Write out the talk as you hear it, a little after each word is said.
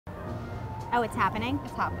Oh, it's happening?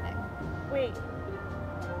 It's happening. Wait.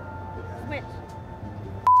 Switch.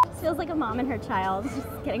 Feels like a mom and her child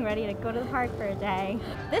just getting ready to go to the park for a day.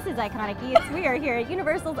 This is Iconic Eats. We are here at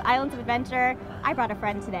Universal's Islands of Adventure. I brought a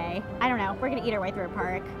friend today. I don't know, we're gonna eat our way through a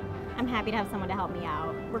park. I'm happy to have someone to help me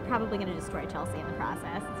out. We're probably gonna destroy Chelsea in the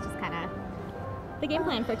process. It's just kinda the game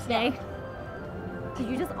plan for today. Did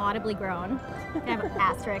you just audibly groan? I have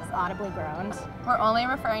asterisk audibly groaned. We're only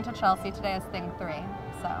referring to Chelsea today as thing 3,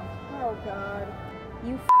 so. Oh God.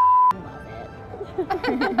 You love it.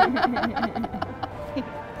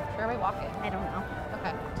 Where are we walking? I don't know.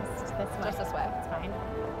 Okay. Just this way. Just this way. It's fine.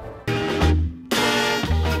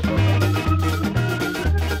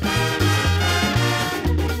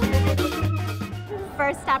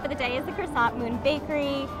 First stop of the day is the Croissant Moon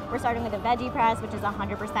Bakery. We're starting with a veggie press, which is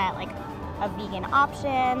 100% like a vegan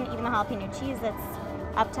option. Even the jalapeno cheese that's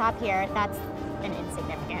up top here, that's an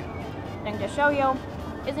insignificant thing to show you,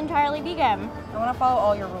 is entirely vegan. I want to follow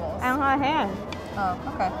all your rules. I don't have a hand. Oh,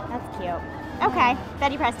 okay. That's cute. Okay,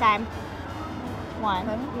 veggie press time. 1.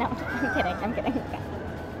 No, I'm kidding. Okay.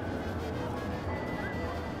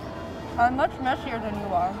 I'm much messier than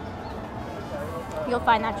you are. You'll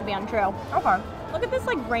find that to be untrue. Okay. Look at this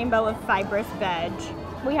like rainbow of fibrous veg.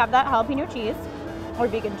 We have that jalapeno cheese, or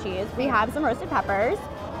vegan cheese. We have some roasted peppers.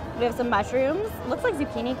 We have some mushrooms. Looks like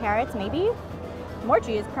zucchini, carrots, maybe. More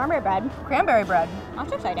cheese, cranberry bread. Cranberry bread.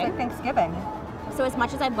 That's exciting. It's like Thanksgiving. So as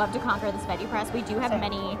much as I'd love to conquer this veggie press, we do have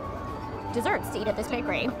many desserts to eat at this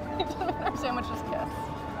bakery. I don't understand what just kiss.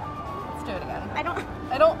 Let's do it again.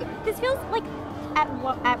 I don't. This feels like at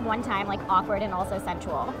one time like awkward and also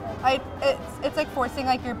sensual. It's like forcing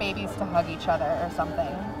like your babies to hug each other or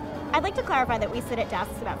something. I'd like to clarify that we sit at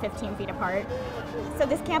desks about 15 feet apart, so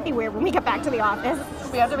this can't be weird when we get back to the office.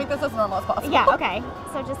 We have to make this as normal as possible. Yeah. Okay.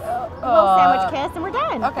 So just a little sandwich kiss and we're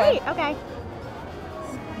done. Okay. Great, okay.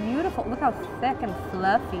 Beautiful. Look how thick and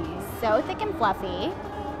fluffy. So thick and fluffy.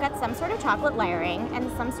 Got some sort of chocolate layering and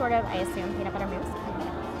some sort of, I assume, peanut butter mousse.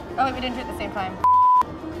 Oh, wait, we didn't do it at the same time.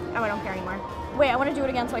 Oh, I don't care anymore. Wait, I want to do it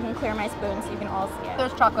again so I can clear my spoon so you can all see it.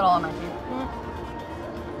 There's chocolate all on my teeth.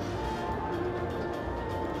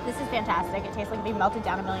 This is fantastic. It tastes like they melted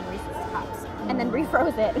down a million Reese's cups and then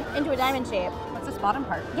refroze it into a diamond shape. What's this bottom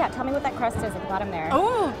part? Yeah, tell me what that crust is at the bottom there.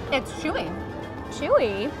 Oh, it's chewy.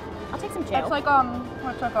 Chewy? I'll take some chew. It's like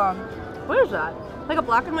what is that? Like a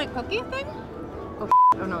black and white cookie thing?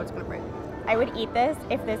 Oh no, it's gonna break. I would eat this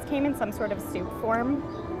if this came in some sort of soup form.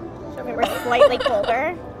 If it were slightly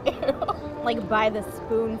colder. Like by the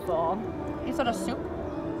spoonful. You said a soup?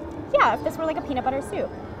 Yeah, if this were like a peanut butter soup.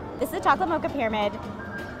 This is a chocolate mocha pyramid.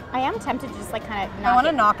 I am tempted to just like kind of I want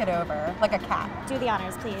to knock it over like a cat. Do the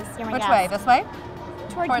honors, please. You're my Which guest. way? This way?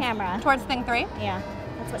 Towards camera. Towards thing 3? Yeah,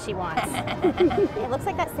 that's what she wants. It looks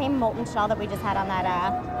like that same molten shell that we just had on that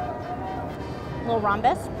little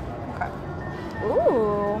rhombus. Okay.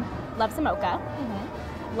 Ooh, love some mocha.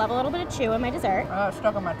 Love a little bit of chew in my dessert. Oh, it's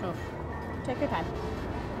stuck on my tooth. Take your time.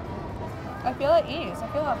 I feel at ease. I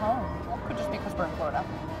feel at home. Could just be because we're in Florida.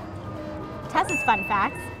 Tess's fun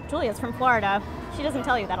facts. Julia's from Florida. She doesn't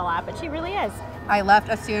tell you that a lot, but she really is. I left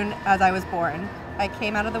as soon as I was born. I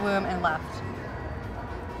came out of the womb and left.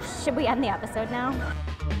 Should we end the episode now?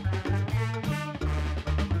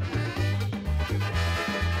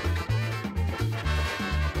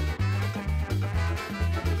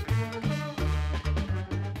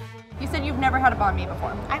 You said you've never had a banh mi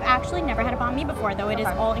before. I've actually never had a banh mi before, though it is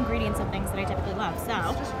all ingredients of things that I typically love, so.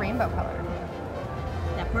 It's just rainbow colored.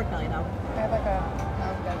 That pork belly, though. I have like a...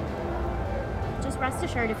 Just rest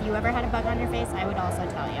assured, if you ever had a bug on your face, I would also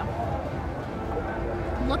tell you.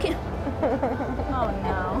 Look at... Oh,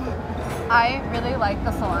 no. I really like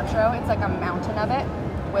the cilantro. It's like a mountain of it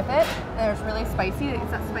with it. And it's really spicy. Is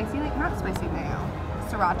that spicy? Like, not spicy mayo.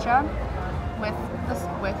 Sriracha with the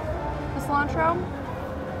cilantro.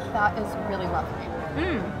 That is really lovely.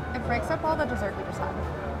 It breaks up all the dessert we just had.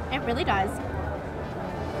 It really does.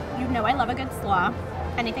 You know I love a good slaw.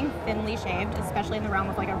 Anything thinly shaved, especially in the realm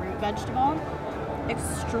of like a root vegetable,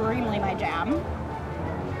 extremely my jam.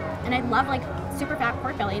 And I love like super fat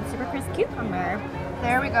pork belly and super crisp cucumber.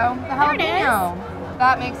 There we go. The jalapeno.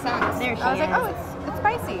 That makes sense. There she I was is. like, oh, it's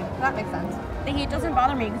spicy. That makes sense. The heat doesn't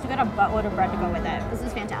bother me because you got a buttload of bread to go with it. This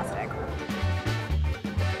is fantastic.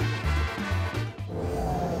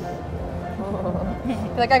 I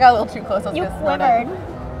feel like I got a little too close. You quivered.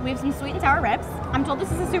 We have some sweet and sour ribs. I'm told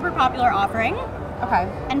this is a super popular offering. Okay.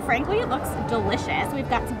 And frankly, it looks delicious. We've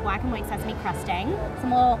got some black and white sesame crusting,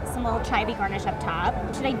 some little chive garnish up top.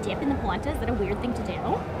 Should I dip in the polenta? Is that a weird thing to do?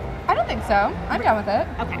 I don't think so. I'm down with it.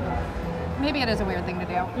 Okay. Maybe it is a weird thing to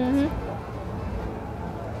do.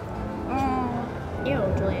 Ew,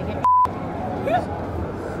 Julia, get your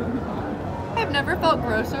I've never felt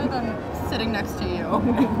grosser than sitting next to you.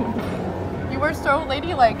 You were so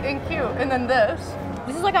ladylike and cute, and then this.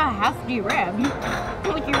 This is like a hefty rib.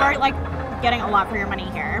 Like you are like getting a lot for your money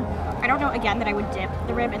here. I don't know again that I would dip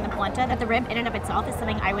the rib in the polenta. That the rib in and of itself is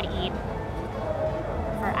something I would eat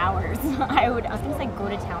for hours. I was gonna say go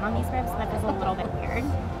to town on these ribs, but that is a little bit weird.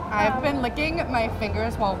 I've been licking my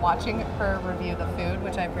fingers while watching her review the food,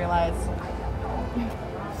 which I've realized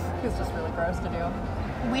is just really gross to do.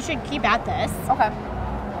 We should keep at this. Okay,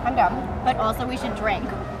 I'm down. But also we should drink.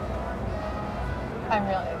 I'm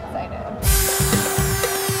really excited.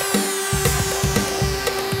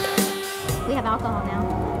 We have alcohol now.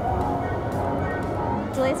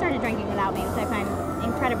 Julia started drinking without me, which I find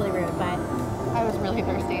incredibly rude, but I was really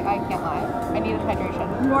thirsty, I can't lie. I needed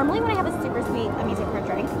hydration. normally when I have a super sweet amusement for a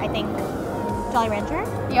drink, I think Jolly Rancher.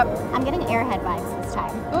 Yep. I'm getting Airhead vibes this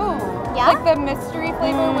time. Ooh. Yeah? Like the mystery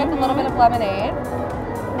flavor with a little bit of lemonade.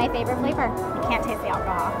 My favorite flavor. You can't taste the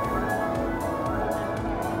alcohol.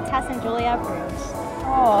 Tess and Julia approved.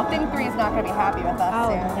 Oh, Thing 3 is not going to be happy with us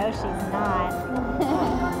Oh, soon. no, she's not.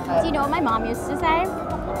 Do you know what my mom used to say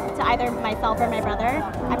to either myself or my brother?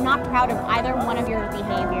 I'm not proud of either one of your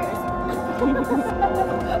behaviors.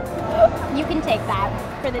 You can take that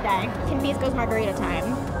for the day. Confisco's margarita time.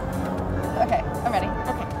 Okay, I'm ready.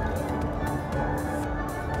 Okay.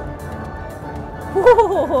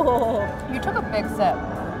 You took a big sip.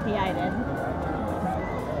 Yeah, I did.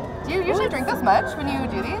 Do you usually drink this much when you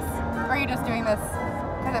do these? Or are you just doing this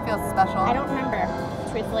because it feels special? I don't remember.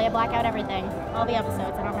 Truthfully, I black out everything. All the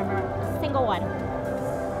episodes. I don't remember a single one.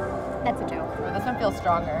 That's a joke. Ooh, this one feels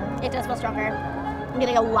stronger. It does feel stronger. I'm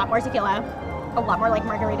getting a lot more tequila. A lot more like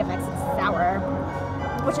margarita mix. It's sour.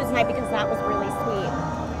 Which is nice because that was really sweet.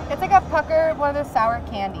 It's like a pucker, one of those sour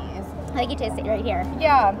candies. I think you taste it right here.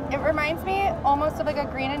 Yeah, it reminds me almost of like a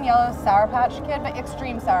green and yellow Sour Patch Kid, but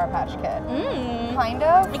extreme Sour Patch Kid. Mmm. Kind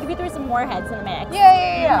of. Like if you threw some more heads in the mix.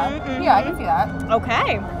 Yeah. Mm-hmm. Yeah, I can see that.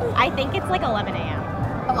 Okay. I think it's like 11 a.m.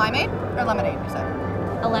 A limeade or lemonade, you said?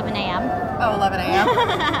 11 a.m. Oh, 11 a.m.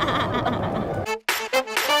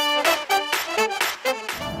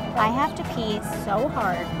 I have to pee so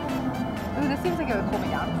hard. Ooh, this seems like it would cool me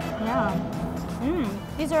down. Yeah.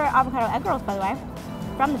 These are avocado egg rolls, by the way,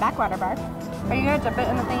 from the Backwater Bar. Are you gonna dip it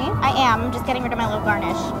in the thingy? I am. I'm just getting rid of my little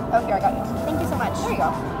garnish. Oh, here, I got you. Thank you so much. There you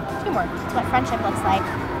go. 2 more. That's what friendship looks like.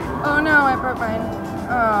 Oh no, I broke mine.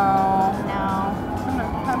 Oh. No.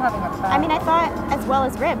 I'm having a bad. I mean, I thought as well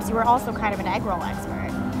as ribs, you were also kind of an egg roll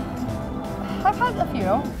expert. I've had a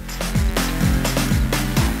few.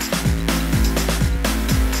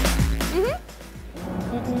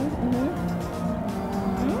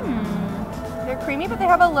 They're creamy, but they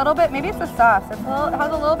have a little bit, maybe it's the sauce. It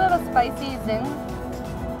has a little bit of a spicy zing.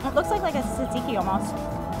 It looks like a tzatziki almost.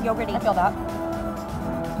 Yogurty. I feel that.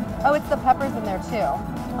 Oh, it's the peppers in there too.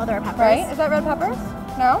 Oh, there are peppers. Right? Is that red peppers?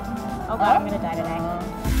 No? Oh god, I'm gonna die today.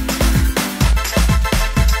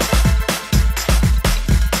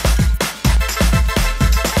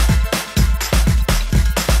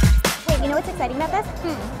 Wait, you know what's exciting about this?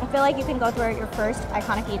 I feel like you can go through your first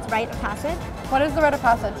iconic eats rite of passage, What is the rite of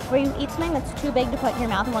passage? where you eat something that's too big to put in your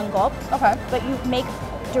mouth in one gulp, Okay. but you make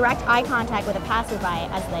direct eye contact with a passerby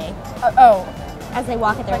as they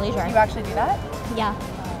walk at their leisure. You actually do that? Yeah.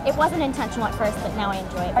 It wasn't intentional at first, but now I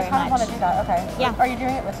enjoy it very I kind of much. want to do that. Okay. Yeah. Are you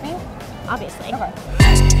doing it with me? Obviously. Okay.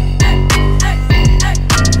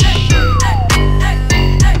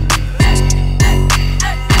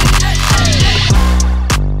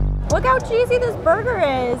 Look how cheesy this burger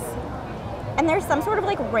is. And there's some sort of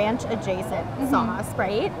like ranch adjacent sauce,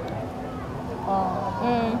 right?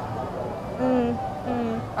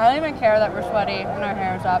 I don't even care that we're sweaty and our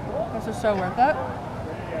hair is up. This is so worth it.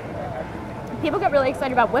 People get really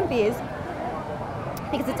excited about Wimpy's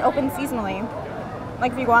because it's open seasonally.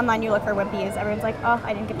 Like if you go online, you look for Wimpy's, everyone's like, oh,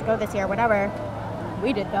 I didn't get to go this year, whatever.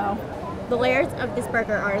 We did though. The layers of this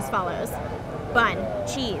burger are as follows. Bun,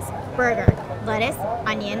 cheese, burger, lettuce,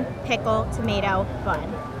 onion, pickle, tomato,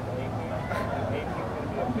 bun.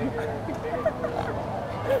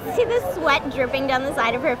 See the sweat dripping down the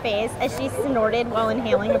side of her face as she snorted while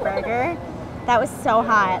inhaling a burger? That was so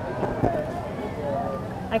hot.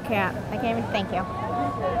 I can't even thank you.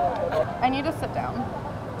 I need to sit down.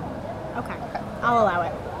 Okay. I'll allow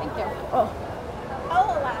it. Thank you. Oh.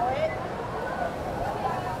 I'll allow it.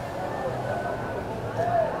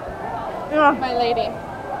 Ugh, My lady.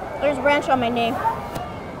 there's ranch on my knee.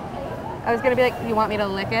 I was going to be like, you want me to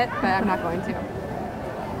lick it? But I'm not going to.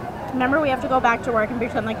 Remember, we have to go back to work and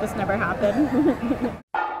pretend like this never happened.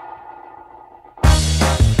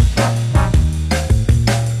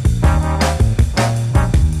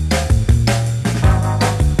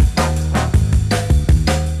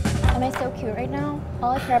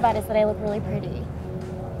 about is that I look really pretty.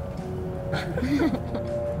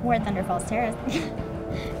 We're at Thunder Falls Terrace.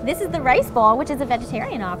 This is the rice bowl, which is a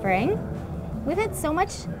vegetarian offering. We've had so much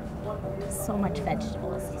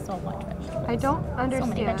vegetables. So much vegetables. I don't So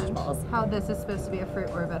many understand vegetables. how this is supposed to be a fruit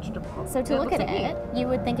or a vegetable. So to look at it, you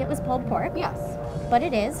would think it was pulled pork. Yes. But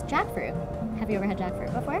it is jackfruit. Have you ever had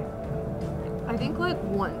jackfruit before? I think like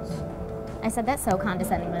once. I said that so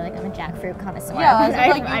condescendingly, like I'm a jackfruit connoisseur. Yeah, I was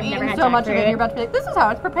like, I've you've never eaten had so much of it, jackfruit. you're about to be like, this is how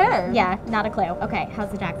it's prepared. Yeah, not a clue. Okay, how's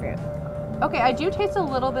the jackfruit? Okay, I do taste a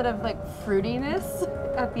little bit of like fruitiness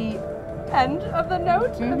at the end of the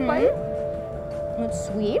note of the bite. It's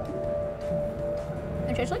sweet.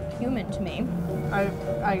 It tastes like human to me.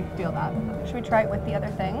 I feel that. Should we try it with the other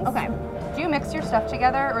things? Okay. Do you mix your stuff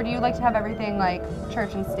together, or do you like to have everything like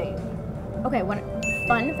church and state? Okay, one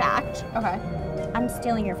fun fact. Okay. I'm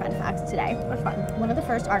stealing your fun facts today. What's fun? One of the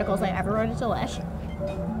first articles I ever wrote at Delish,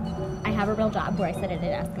 I have a real job where I sit at a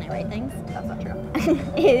desk and I write things, That's not true.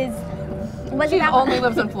 was She about- only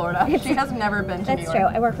lives in Florida. She has never been to That's New true.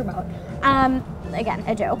 York. I work remote. Again,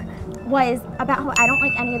 a joke. Was about how I don't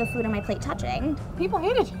like any of the food on my plate touching. People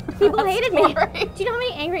hated you. for People that hated me. story. Do you know how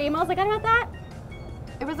many angry emails I got about that?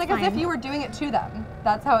 It was like Fine. as if you were doing it to them.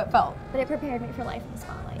 That's how it felt. But it prepared me for life in the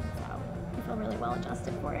spotlight, so I feel really well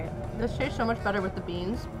adjusted for it. This tastes so much better with the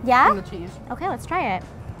beans Yeah? and the cheese. Okay, let's try it.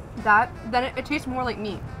 Then it tastes more like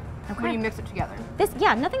meat Okay. when you mix it together.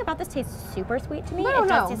 Yeah, nothing about this tastes super sweet to me. No, it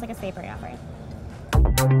no. just tastes like a savory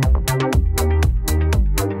offering.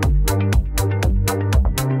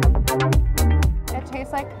 It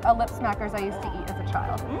tastes like a lip smackers I used to eat as a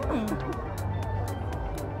child.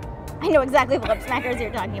 I know exactly the lip smackers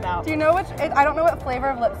you're talking about. Do you know which? I don't know what flavor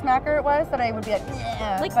of lip smacker it was that I would be like,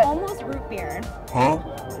 yeah. Like but almost root beer.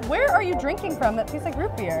 where are you drinking from that tastes like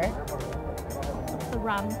root beer? The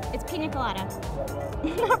rum. It's pina colada.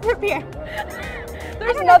 Not root beer.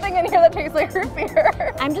 There's nothing in here that tastes like root beer.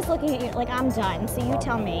 I'm just looking at you like I'm done, so you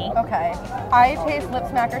tell me. Okay, I taste lip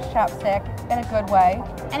smacker's chapstick in a good way.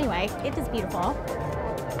 Anyway, it is beautiful.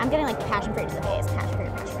 I'm getting like passion fruit to the face. Passion fruit,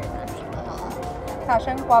 passion fruit, passion fruit.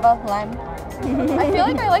 Passion, guava, lime. I feel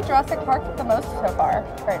like I like Jurassic Park the most so far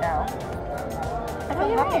right now. I feel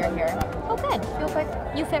you're happier right. here. Oh, good. Feels like,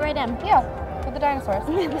 You fit right in. yeah, with the dinosaurs.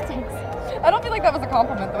 Thanks. I don't feel like that was a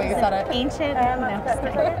compliment the way you said it. Ancient. No, just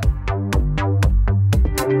kidding.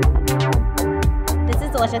 This is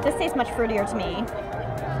delicious. This tastes much fruitier to me.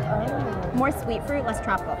 More sweet fruit, less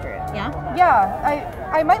tropical fruit. Yeah? Yeah,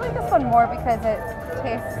 I might like this one more because it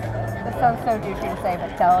tastes, this sounds so douchey to say,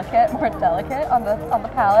 but delicate, more delicate on the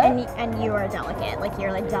palate. And you are delicate. Like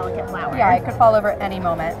you're like delicate flower. Yeah, I could fall over at any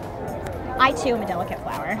moment. I too am a delicate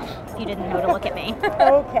flower. If you didn't know to look at me.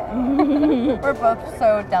 Okay. We're both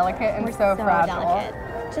so delicate and We're so fragile.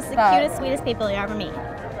 delicate. Just the That- cutest, sweetest people you ever meet.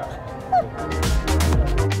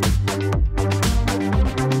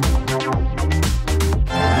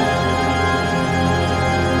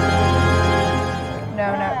 No,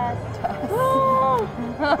 no.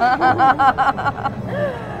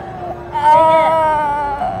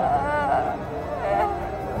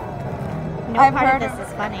 No I've part heard of this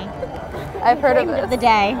is funny. I've heard of Flavor this. of the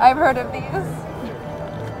day. I've heard of these.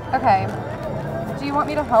 Okay. Do you want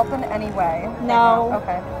me to help in any way? No.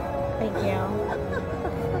 Okay. Thank you.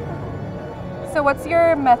 So what's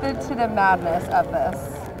your method to the madness of this?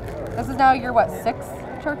 This is now your, what,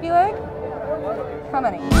 6th turkey leg? How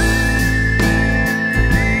many?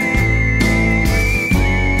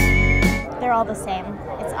 They're all the same.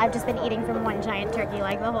 I've just been eating from one giant turkey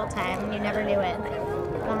leg the whole time. You never knew it.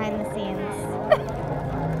 Behind the scenes.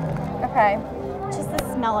 Okay. Just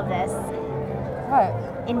the smell of this What?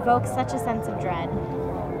 invokes such a sense of dread.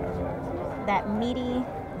 That meaty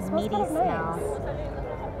smells kind of smell.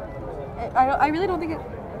 nice. I really don't think it,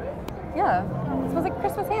 yeah. It smells like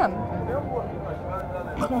Christmas ham.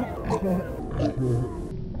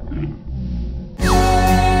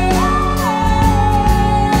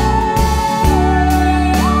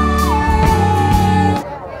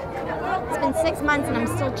 It's been 6 months and I'm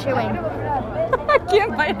still chewing. I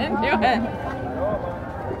can't bite into it.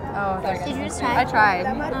 Oh, there Did it you is. just try? I tried.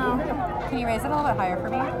 Oh, Can you raise it a little bit higher for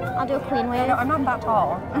me? I'll do a queen wave. No, I'm not that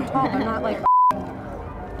tall. I'm tall, but I'm not like.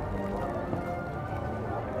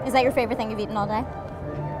 Is that your favorite thing you've eaten all day?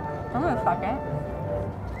 I'm gonna fuck it.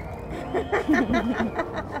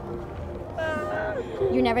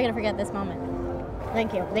 You're never gonna forget this moment.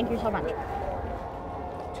 Thank you. Thank you so much.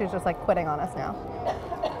 She's just like quitting on us now.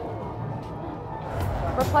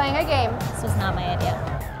 We're playing a game. This was not my idea.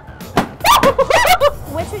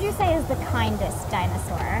 Which would you say is the kindest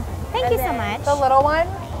dinosaur? Thank you so much. The little one.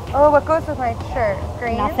 Oh, what goes with my shirt?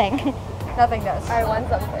 Green? Nothing. Nothing does. I want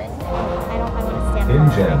something. I want to stand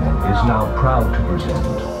InGen is now proud to present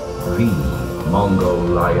the Mongo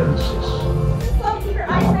Lioness. So keep your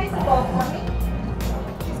eyes nice and low for me.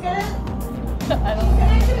 She's gonna.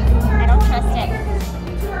 I don't trust it.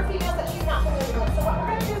 To her females that she's not familiar with. So what we're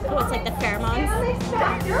gonna do is. Oh, it's like the pheromones.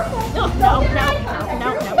 No. No.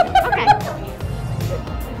 Okay.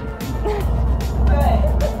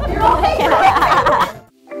 You're okay.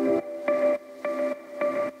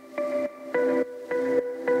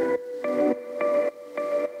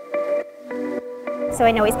 So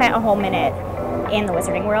I know we spent a whole minute in the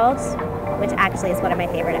Wizarding World, which actually is one of my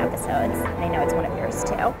favorite episodes. And I know it's one of yours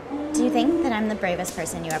too. Do you think that I'm the bravest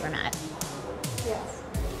person you ever met? Yes.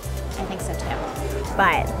 I think so too.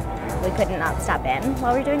 But we could not stop in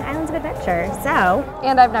while we were doing Islands of Adventure, so.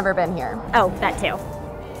 And I've never been here. Oh, that too.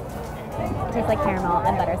 It tastes like caramel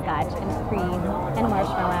and butterscotch and cream and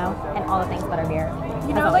marshmallow and all the things butterbeer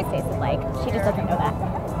has always tasted like. She just doesn't know that.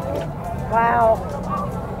 Wow.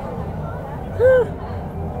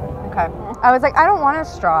 Okay. I was like, I don't want a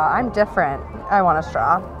straw. I'm different. I want a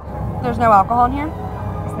straw. There's no alcohol in here?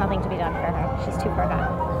 There's nothing to be done for her. She's too forgot.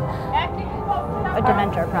 A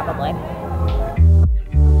dementor, probably.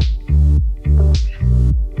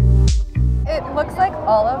 It looks like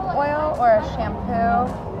olive oil or a shampoo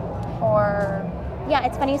or... Yeah,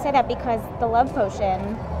 it's funny you say that because the Love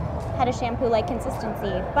Potion had a shampoo-like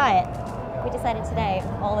consistency, but we decided today,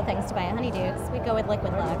 of all the things to buy at Honeydukes, we'd go with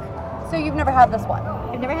Liquid Look. So you've never had this one?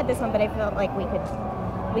 I've never had this one, but I felt like we could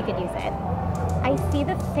use it. I see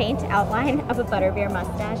the faint outline of a butterbeer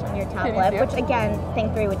mustache on your top lip, which again,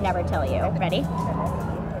 Thing 3 would never tell you. Ready?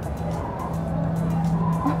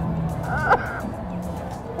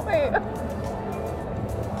 Wait.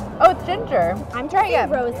 Oh, it's ginger. I'm Try trying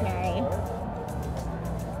it. rosemary.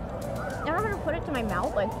 I don't know how to put it to my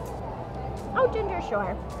mouth. Like, oh, ginger,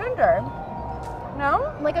 sure. Ginger.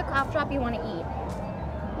 No? Like a cough drop you want to eat.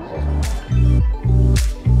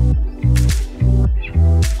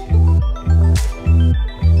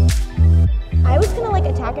 I was gonna like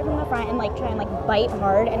attack it from the front and like try and like bite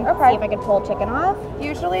hard and see if I could pull chicken off.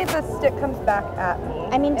 Usually the stick comes back at me.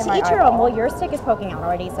 I mean, to each your own. Well, your stick is poking out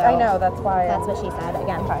already, so. I know, that's why. That's what she said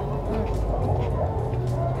again. Okay.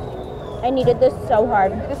 I needed this so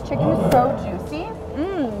hard. This chicken is so juicy.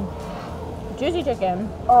 Mmm. Juicy chicken.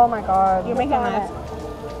 Oh my god. You're making this.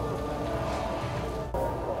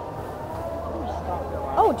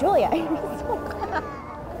 Oh, Julia.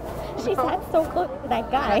 She sat so close to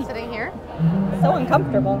that guy. Am I sitting here? So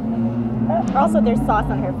uncomfortable. Also, there's sauce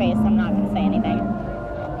on her face. I'm not going to say anything.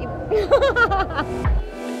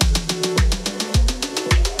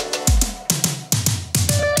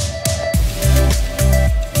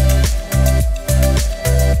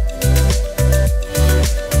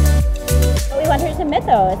 We went here to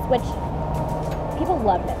Mythos, which people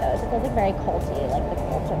love Mythos. It feels like very culty, like the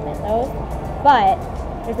cult of Mythos. But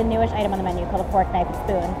there's a newish item on the menu called a fork, knife, and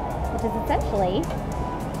spoon, which is essentially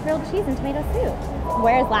grilled cheese and tomato soup.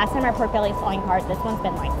 Whereas last time our pork belly's falling apart, this one's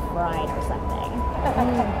been like fried or something.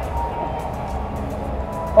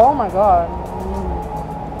 Oh my god.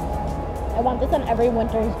 I want this on every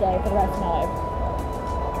winter's day for the rest of my life.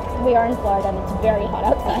 We are in Florida and it's very hot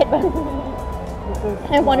outside, but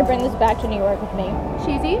I want to bring this back to New York with me.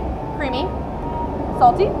 Cheesy, creamy,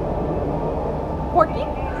 salty, porky.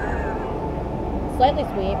 Slightly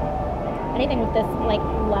sweet. Anything with this like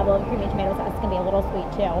level of creamy tomato sauce can be a little sweet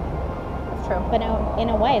too. That's true. But in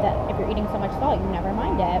a way that if you're eating so much salt, you never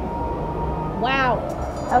mind it. Wow.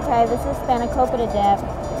 Okay, this is spanakopita dip.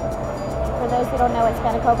 For those who don't know what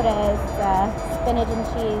spanakopita is, spinach and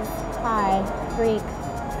cheese pie, Greek.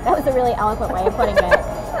 That was a really eloquent way of putting it.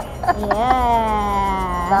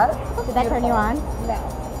 Yeah. Did that turn you on? No.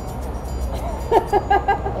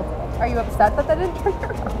 Are you upset that didn't turn you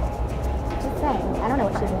on? Just saying. I don't know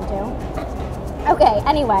what she's into. Okay,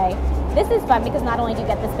 anyway. This is fun because not only do you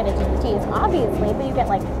get the spinach and the cheese, obviously, but you get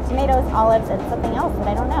like tomatoes, olives, and something else that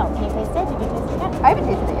I don't know. Can you taste it? Did you taste it yet? I haven't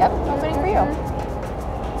tasted it yet. I'm waiting for you.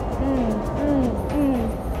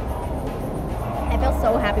 I feel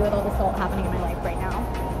so happy with all the salt happening in my life right now.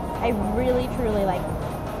 I really, truly like.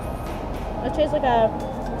 It tastes like a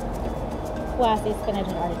classy spinach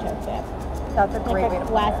and artichoke dip. That's a great Like way to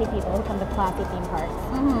for classy people who come to classy theme parks.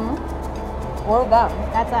 Mm-hmm. Or them.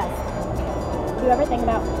 That's us. Do you ever think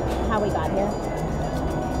about how we got here?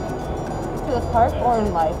 To this park or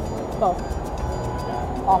in life? Both.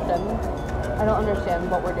 Often. I don't understand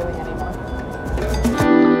what we're doing anymore.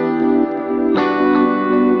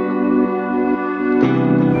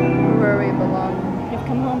 Where we belong. We've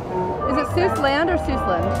come home. Is it Seuss Land or Seuss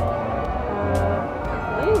Land?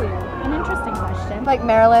 Ooh, an interesting question. Like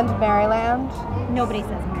Maryland, Maryland. Nobody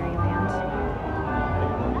says Maryland.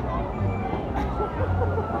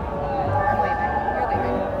 I'm leaving. You're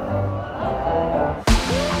leaving.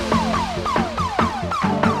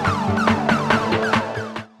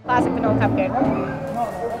 Classic vanilla cupcake.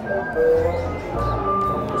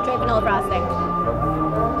 Straight vanilla frosting.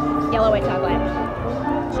 Yellow white chocolate.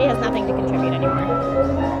 She has nothing to contribute anymore.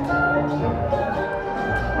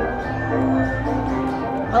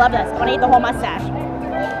 I love this. I want to eat the whole mustache.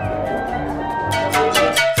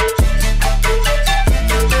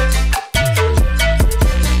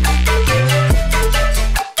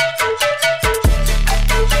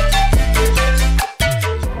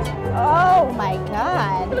 Oh my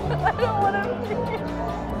god. I don't want to.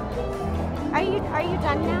 Are you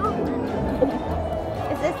done now?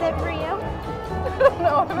 Is this it for you?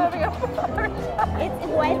 No, I'm having a hard time. It's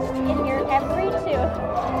wedged in your every tooth.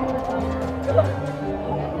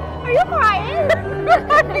 Are you crying?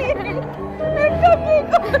 They're cooking.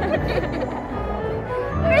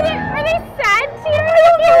 Are they sad tears? I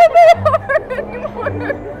don't know if they are anymore.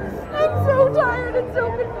 I'm so tired and so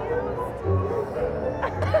confused.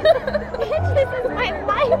 Bitch, this is my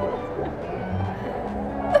life.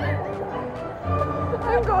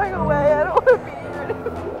 I'm going away. I don't want to be here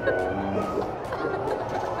anymore.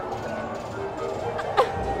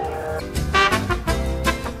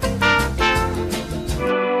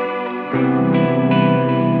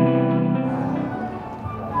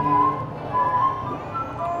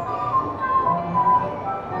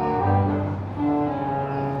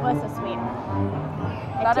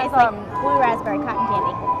 It tastes like blue raspberry cotton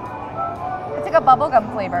candy. It's like a bubblegum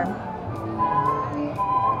flavor.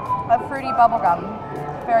 A fruity bubblegum.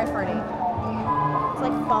 Very fruity. It's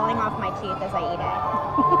like falling off my teeth as I eat it.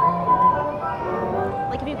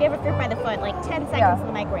 Like if you gave a fruit by the foot, like 10 seconds in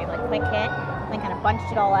the microwave, like quick hit, then kind of bunched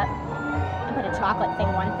it all up and put a chocolate thing,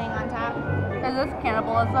 one thing on top. Is this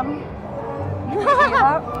cannibalism? Did you see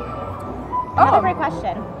that? Another great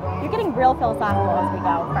question. You're getting real philosophical as we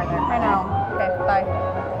go further. I know. Okay, bye.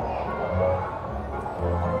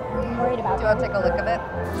 I'm worried about Do you want to take a look at it?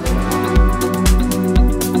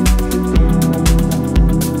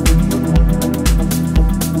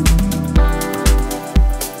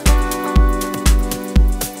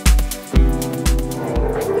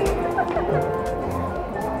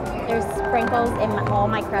 There's sprinkles in all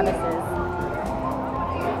my crevices.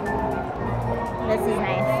 This is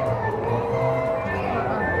nice.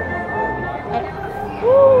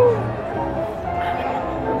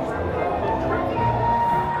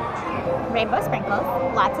 Rainbow sprinkles,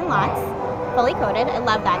 lots and lots, fully coated. I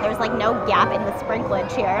love that. There's like no gap in the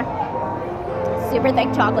sprinklage here. Super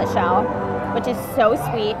thick chocolate shell, which is so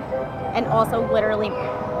sweet and also literally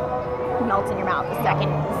melts in your mouth the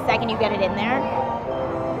second you get it in there.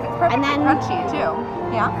 It's perfectly crunchy too.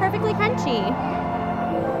 Yeah, perfectly crunchy.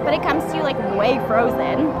 But it comes to you like way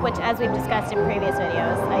frozen, which as we've discussed in previous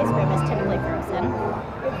videos, ice cream is typically frozen.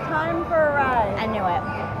 It's time for a ride. I knew it.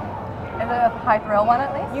 Is it a high thrill one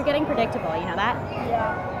at least? You're getting predictable, you know that?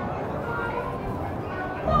 Yeah.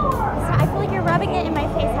 So I feel like you're rubbing it in my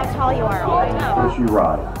face how tall you are all the time. Fishy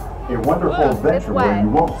Ride, a wonderful adventure where you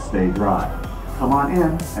won't stay dry. Come on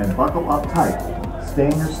in and buckle up tight. Stay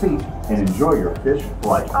in your seat and enjoy your fish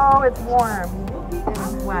flight. Oh, it's warm.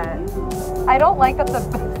 It's wet. I don't like that the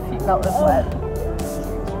seatbelt is wet.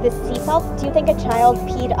 The seatbelt? Do you think a child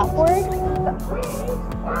peed upward?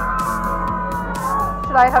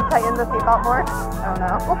 Should I have tightened the seatbelt more? Oh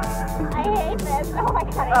no. I hate this. Oh my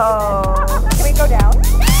god. Oh. Can we go down?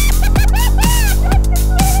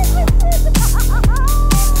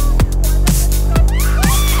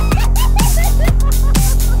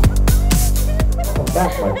 Welcome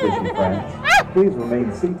back, my fishy friends. Please remain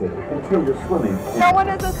seated until you're swimming No one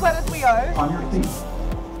is as wet as we are. on your feet.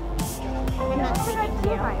 I'm not speaking to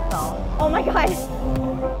you. Oh my god.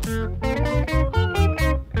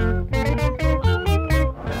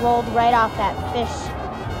 Rolled right off that fish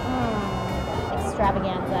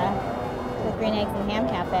extravaganza with green eggs and ham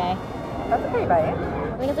cafe. That's a pretty bite.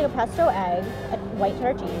 I think it's like a pesto egg, a white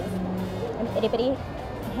cheddar cheese, an itty bitty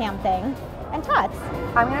ham thing, and tots.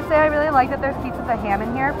 I'm gonna say I really like that there's pieces of ham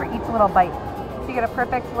in here for each little bite. So you get a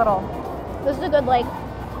perfect little. This is a good like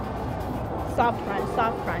soft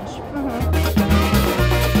crunch.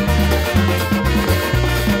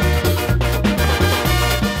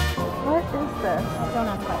 What is this? Don't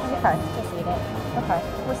ask questions. Okay. Just eat it. Okay.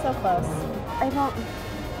 We're so close. I don't.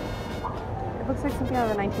 It looks like something out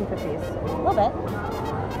of the 1950s. A little bit.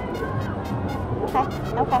 Okay.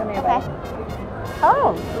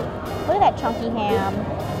 Oh, Look at that chunky ham.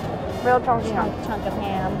 real chunky ham. Chunk of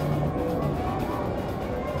ham.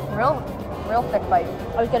 Real Real thick bite.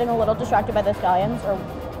 I was getting a little distracted by the scallions or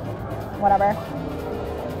whatever.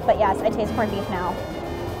 But yes, I taste corned beef now.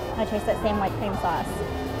 I taste that same white cream sauce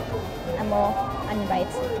and little onion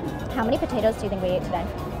bites. How many potatoes do you think we ate today?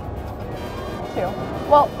 2.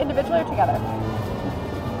 Well, individually or together?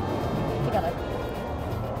 Together.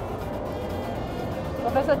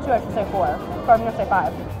 Well, if I said 2, I should say 4. So I'm gonna say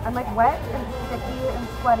 5. I'm like wet and sticky and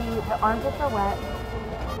sweaty. The armpits are wet.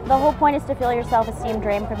 The whole point is to feel your self-esteem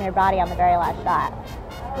drain from your body on the very last shot.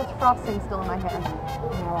 There's frosting still in my hair.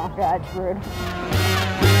 Oh, well, yeah, it's rude.